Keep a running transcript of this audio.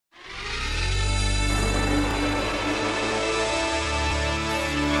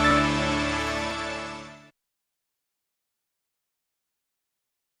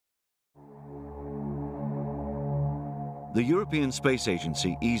The European Space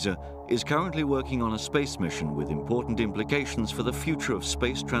Agency, ESA, is currently working on a space mission with important implications for the future of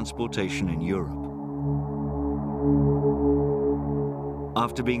space transportation in Europe.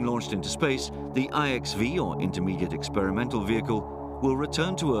 After being launched into space, the IXV, or Intermediate Experimental Vehicle, will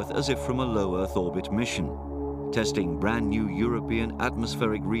return to Earth as if from a low Earth orbit mission, testing brand new European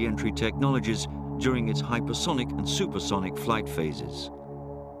atmospheric re-entry technologies during its hypersonic and supersonic flight phases.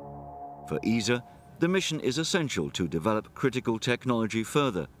 For ESA, the mission is essential to develop critical technology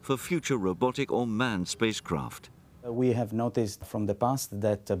further for future robotic or manned spacecraft. We have noticed from the past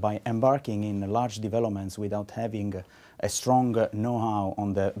that by embarking in large developments without having a strong know-how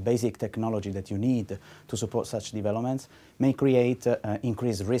on the basic technology that you need to support such developments may create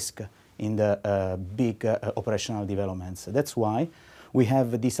increased risk in the big operational developments. That's why we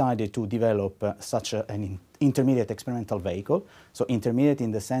have decided to develop such an intermediate experimental vehicle. So intermediate in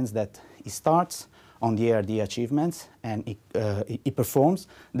the sense that it starts on the ARD achievements and it performs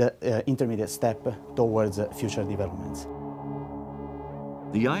the intermediate step towards future developments.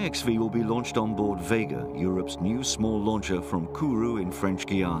 The IXV will be launched on board Vega, Europe's new small launcher from Kourou in French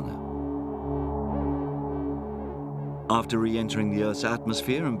Guiana. After re-entering the Earth's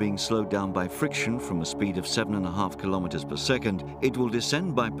atmosphere and being slowed down by friction from a speed of 7.5 kilometers per second, it will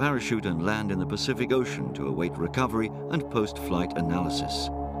descend by parachute and land in the Pacific Ocean to await recovery and post-flight analysis.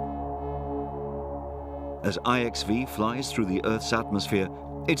 As IXV flies through the Earth's atmosphere,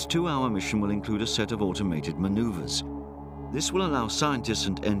 its 2-hour mission will include a set of automated maneuvers. This will allow scientists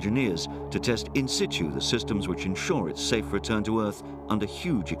and engineers to test in situ the systems which ensure its safe return to Earth under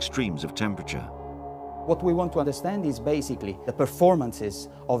huge extremes of temperature. What we want to understand is basically the performances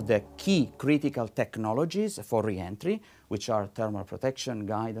of the key critical technologies for re-entry, which are thermal protection,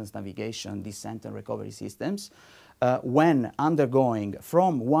 guidance, navigation, descent and recovery systems, when undergoing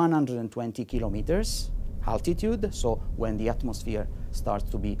from 120 kilometers altitude, so when the atmosphere starts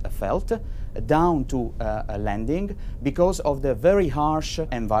to be felt, down to a landing, because of the very harsh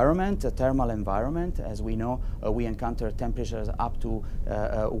environment, thermal environment. As we know, we encounter temperatures up to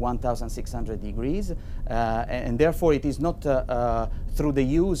 1,600 degrees, and therefore it is not through the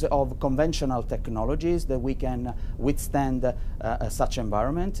use of conventional technologies that we can withstand such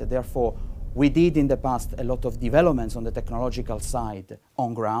environment. Therefore, we did in the past a lot of developments on the technological side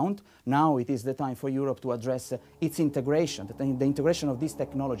on ground. Now it is the time for Europe to address its integration, the integration of this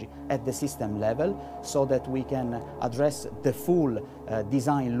technology at the system level, so that we can address the full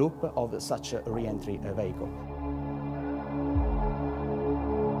design loop of such a re-entry vehicle.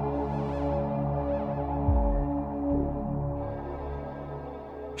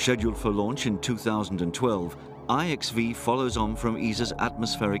 Scheduled for launch in 2012, IXV follows on from ESA's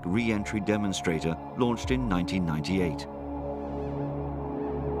atmospheric re-entry demonstrator launched in 1998.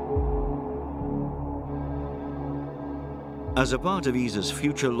 As a part of ESA's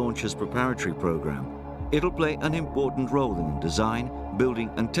Future Launches Preparatory Program, it'll play an important role in the design, building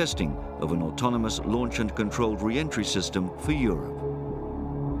and testing of an autonomous launch and controlled re-entry system for Europe.